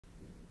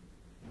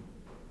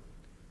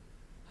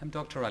I'm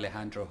Dr.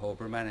 Alejandro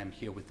Hoberman. I'm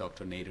here with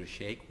Dr. Nader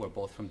Shaikh. We're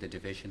both from the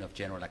Division of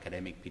General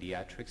Academic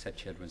Pediatrics at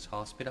Children's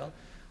Hospital.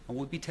 And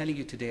we'll be telling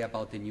you today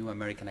about the new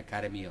American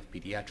Academy of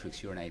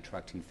Pediatrics urinary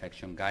tract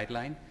infection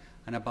guideline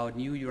and about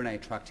new urinary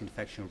tract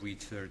infection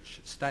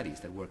research studies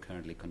that we're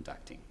currently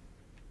conducting.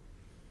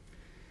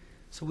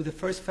 So with the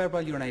first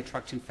febrile urinary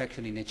tract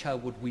infection in a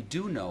child, what we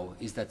do know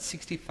is that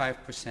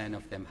 65%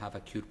 of them have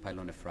acute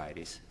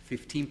pyelonephritis,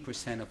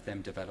 15% of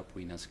them develop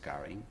renal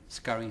scarring.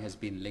 Scarring has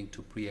been linked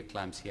to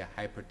preeclampsia,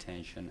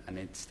 hypertension, and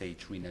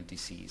end-stage renal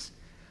disease.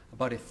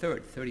 About a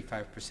third,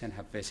 35%,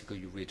 have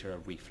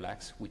vesico-urethral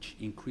reflux, which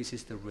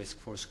increases the risk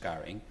for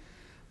scarring.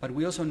 But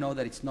we also know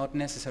that it's not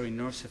necessary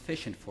nor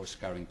sufficient for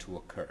scarring to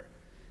occur.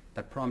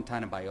 That prompt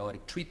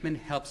antibiotic treatment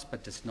helps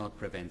but does not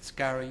prevent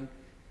scarring.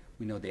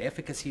 We know the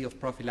efficacy of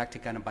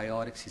prophylactic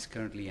antibiotics is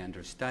currently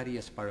under study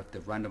as part of the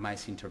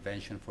randomized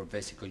intervention for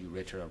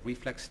vesico-urethral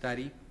reflux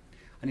study.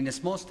 And in a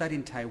small study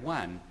in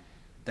Taiwan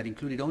that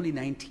included only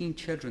 19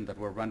 children that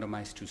were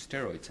randomized to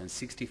steroids and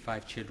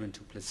 65 children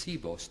to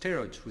placebo,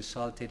 steroids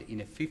resulted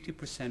in a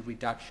 50%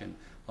 reduction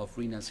of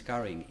renal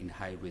scarring in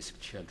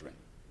high-risk children.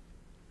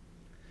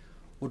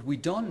 What we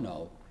don't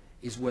know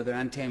is whether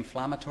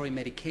anti-inflammatory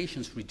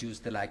medications reduce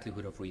the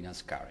likelihood of renal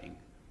scarring,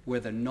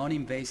 whether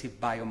non-invasive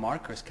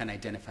biomarkers can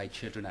identify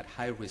children at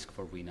high risk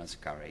for renal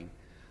scarring,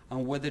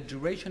 and whether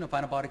duration of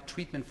antibiotic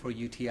treatment for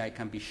UTI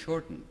can be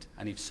shortened,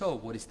 and if so,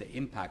 what is the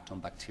impact on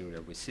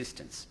bacterial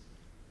resistance?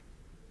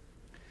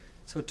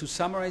 So to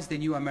summarize the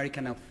new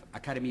American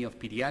Academy of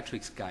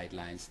Pediatrics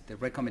guidelines, the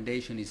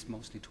recommendation is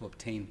mostly to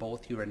obtain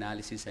both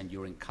urinalysis and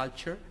urine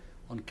culture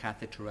on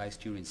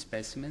catheterized urine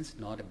specimens,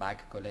 not a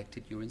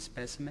bag-collected urine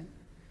specimen,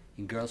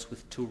 in girls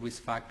with 2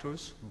 risk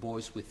factors,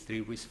 boys with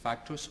 3 risk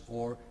factors,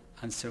 or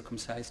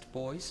uncircumcised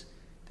boys.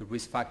 The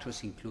risk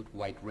factors include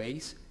white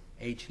race,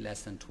 age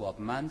less than 12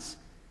 months,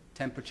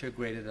 temperature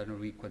greater than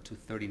or equal to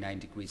 39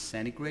 degrees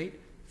centigrade,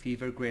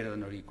 fever greater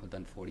than or equal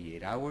than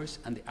 48 hours,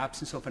 and the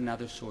absence of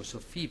another source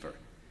of fever.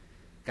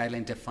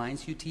 Guideline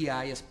defines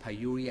UTI as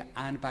pyuria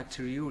and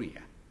bacteriuria.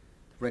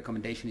 The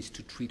recommendation is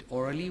to treat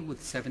orally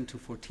with 7 to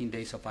 14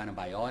 days of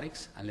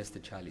antibiotics unless the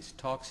child is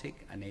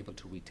toxic, unable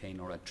to retain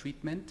oral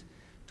treatment,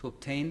 to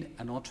obtain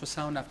an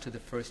ultrasound after the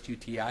first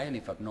UTI, and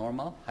if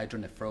abnormal,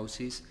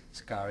 hydronephrosis,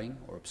 scarring,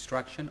 or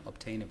obstruction,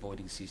 obtain a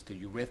voiding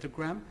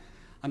cystourethrogram,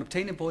 and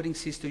obtain a voiding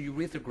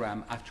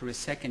cystourethrogram after a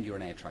second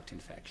urinary tract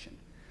infection,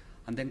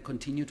 and then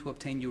continue to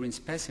obtain urine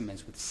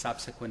specimens with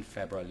subsequent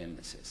febrile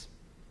illnesses.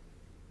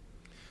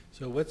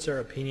 So what's our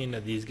opinion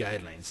of these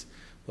guidelines?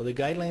 Well, the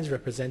guidelines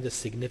represent a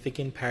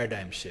significant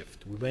paradigm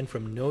shift. We went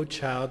from no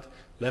child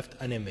left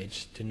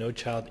unimaged to no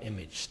child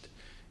imaged.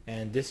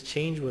 And this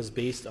change was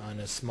based on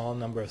a small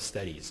number of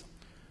studies.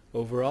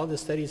 Overall, the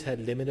studies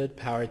had limited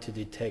power to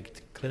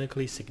detect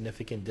clinically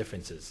significant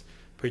differences,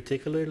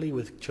 particularly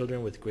with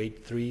children with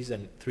grade 3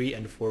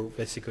 and 4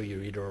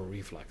 vesico-urethral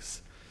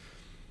reflux.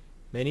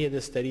 Many of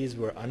the studies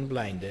were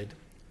unblinded.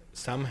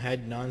 Some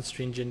had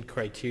non-stringent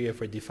criteria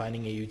for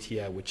defining a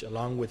UTI, which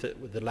along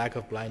with the lack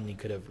of blinding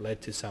could have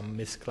led to some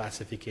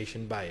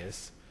misclassification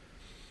bias.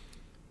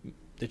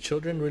 The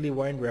children really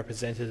weren't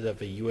representative of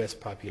a U.S.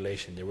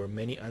 population. There were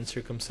many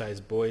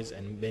uncircumcised boys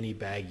and many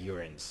bag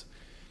urines.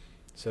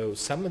 So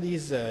some of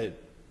these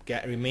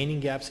remaining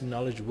gaps in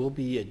knowledge will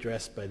be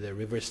addressed by the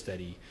RIVER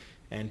study,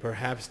 and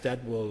perhaps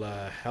that will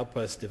help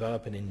us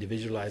develop an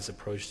individualized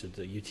approach to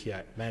the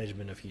UTI,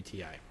 management of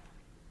UTI.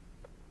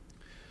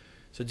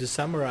 So to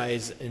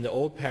summarize, in the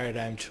old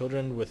paradigm,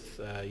 children with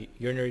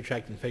urinary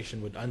tract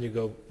infection would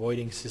undergo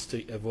voiding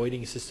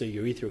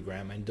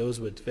cystourethrogram, and those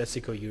with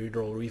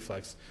vesico-urethral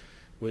reflux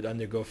would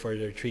undergo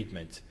further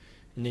treatment.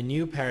 In the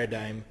new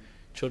paradigm,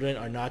 children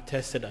are not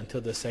tested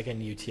until the second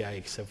UTI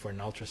except for an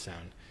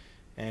ultrasound.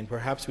 And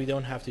perhaps we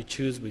don't have to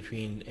choose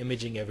between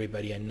imaging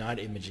everybody and not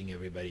imaging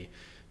everybody.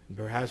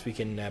 Perhaps we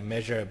can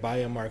measure a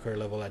biomarker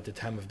level at the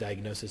time of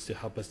diagnosis to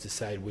help us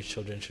decide which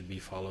children should be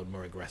followed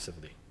more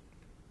aggressively.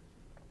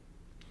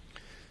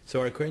 So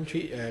our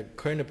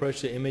current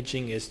approach to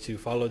imaging is to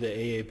follow the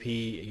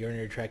AAP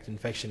urinary tract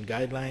infection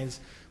guidelines.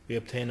 We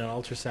obtain an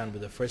ultrasound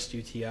with the first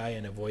UTI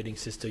and a voiding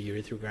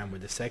cystourethrogram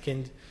with the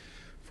second.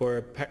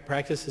 For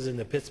practices in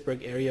the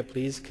Pittsburgh area,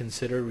 please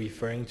consider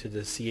referring to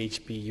the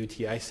CHP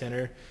UTI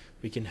Center.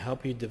 We can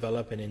help you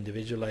develop an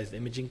individualized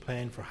imaging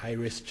plan for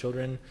high-risk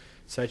children,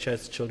 such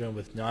as children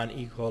with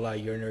non-E.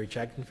 coli urinary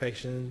tract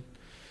infection,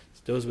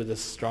 those with a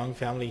strong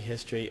family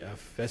history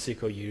of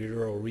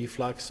vesico-urethral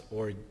reflux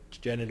or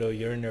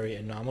genitourinary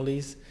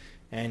anomalies,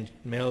 and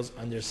males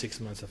under 6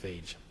 months of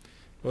age.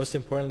 Most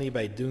importantly,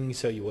 by doing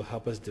so, you will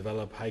help us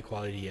develop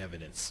high-quality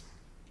evidence.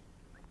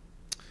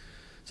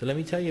 So let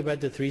me tell you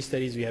about the 3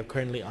 studies we have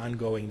currently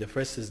ongoing. The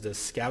first is the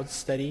SCOUT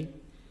study.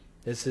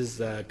 This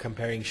is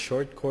comparing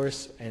short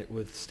course and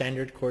with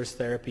standard course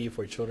therapy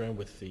for children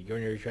with the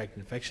urinary tract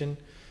infection.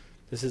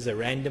 This is a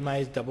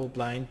randomized,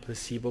 double-blind,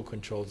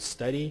 placebo-controlled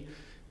study.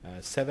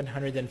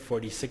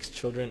 746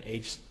 children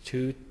aged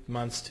 2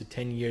 months to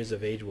 10 years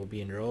of age will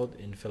be enrolled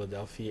in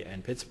Philadelphia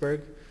and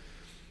Pittsburgh.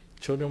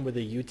 Children with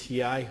a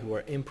UTI who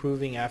are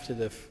improving after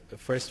the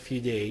first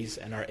few days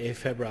and are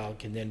afebrile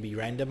can then be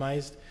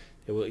randomized.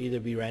 They will either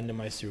be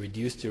randomized to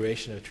reduced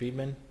duration of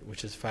treatment,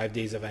 which is 5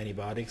 days of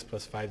antibiotics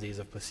plus 5 days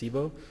of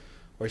placebo,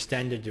 or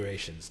standard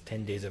durations,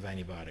 10 days of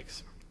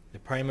antibiotics. The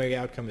primary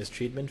outcome is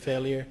treatment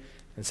failure,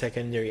 and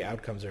secondary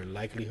outcomes are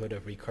likelihood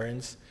of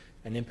recurrence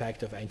and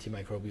impact of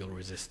antimicrobial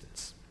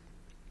resistance.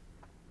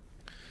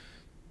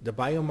 The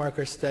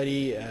biomarker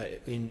study,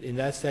 in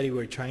that study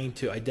we're trying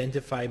to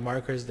identify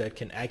markers that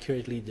can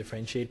accurately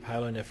differentiate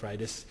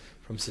pyelonephritis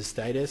from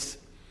cystitis.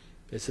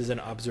 This is an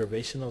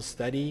observational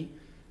study.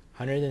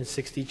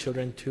 160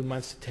 children 2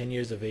 months to 10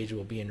 years of age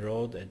will be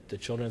enrolled at the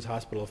Children's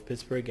Hospital of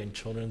Pittsburgh and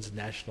Children's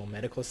National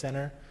Medical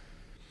Center.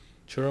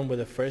 Children with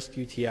a first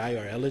UTI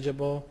are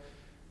eligible,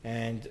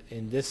 and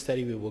in this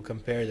study we will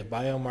compare the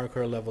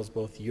biomarker levels,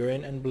 both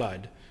urine and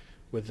blood,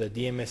 with the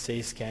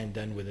DMSA scan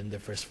done within the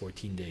first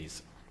 14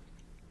 days.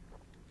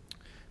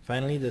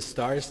 Finally, the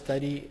STAR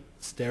study,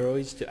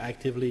 steroids to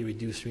actively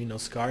reduce renal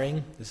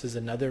scarring. This is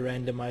another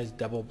randomized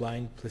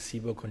double-blind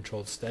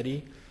placebo-controlled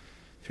study.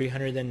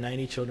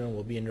 390 children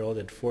will be enrolled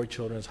at 4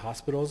 children's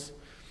hospitals,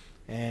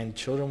 and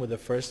children with the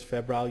first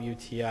febrile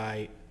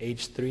UTI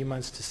aged 3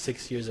 months to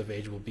 6 years of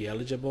age will be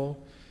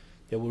eligible.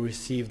 They will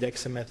receive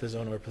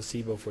dexamethasone or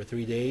placebo for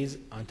 3 days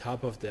on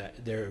top of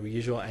their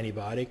usual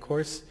antibiotic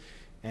course,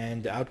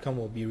 and the outcome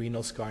will be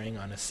renal scarring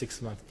on a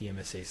 6-month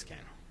DMSA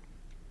scan.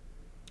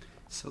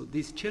 So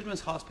this Children's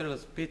Hospital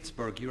of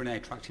Pittsburgh Urinary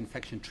Tract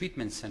Infection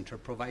Treatment Center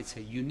provides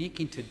a unique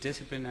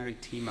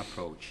interdisciplinary team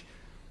approach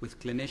with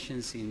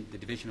clinicians in the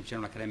Division of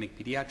General Academic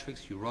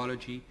Pediatrics,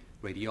 Urology,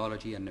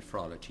 Radiology, and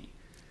Nephrology.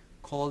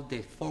 Call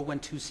the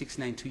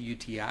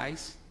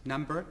 412-692-UTIs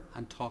number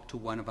and talk to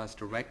one of us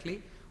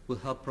directly. We'll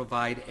help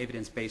provide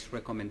evidence-based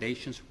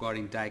recommendations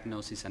regarding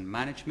diagnosis and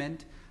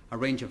management,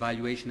 arrange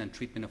evaluation and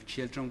treatment of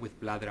children with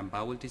bladder and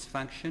bowel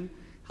dysfunction,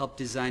 help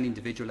design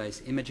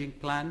individualized imaging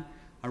plan,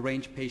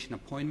 arrange patient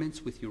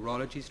appointments with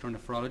urologists or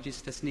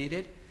nephrologists as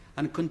needed,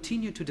 and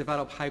continue to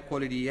develop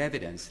high-quality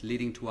evidence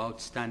leading to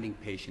outstanding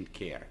patient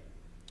care.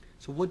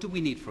 So what do we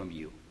need from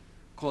you?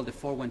 Call the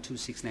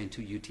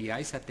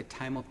 412-692-UTIs at the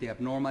time of the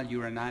abnormal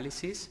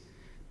urinalysis.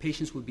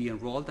 Patients will be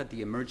enrolled at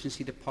the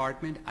emergency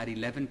department at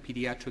 11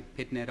 pediatric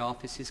PITNET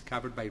offices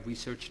covered by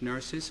research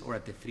nurses or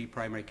at the 3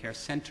 primary care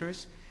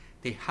centers.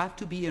 They have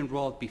to be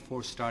enrolled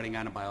before starting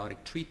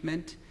antibiotic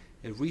treatment.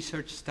 A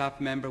research staff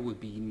member will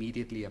be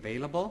immediately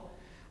available.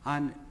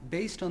 And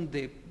based on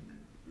the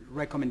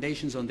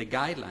recommendations on the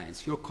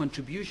guidelines, your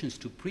contributions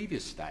to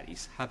previous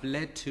studies have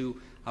led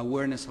to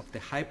awareness of the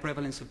high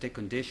prevalence of the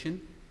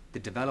condition, the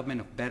development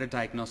of better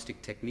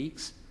diagnostic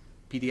techniques,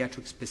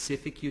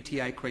 pediatric-specific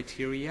UTI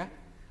criteria,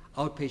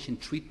 outpatient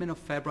treatment of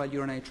febrile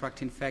urinary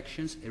tract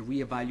infections, a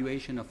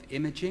reevaluation of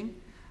imaging,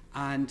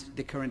 and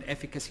the current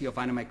efficacy of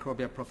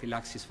antimicrobial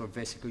prophylaxis for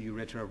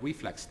vesico-ureteral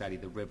reflux study,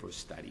 the RIVER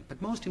study.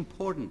 But most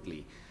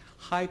importantly,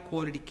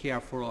 high-quality care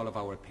for all of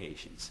our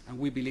patients. And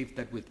we believe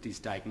that with these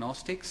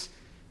diagnostics,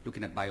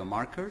 looking at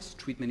biomarkers,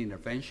 treatment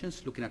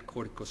interventions, looking at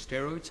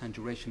corticosteroids, and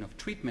duration of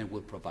treatment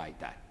will provide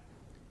that.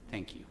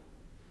 Thank you.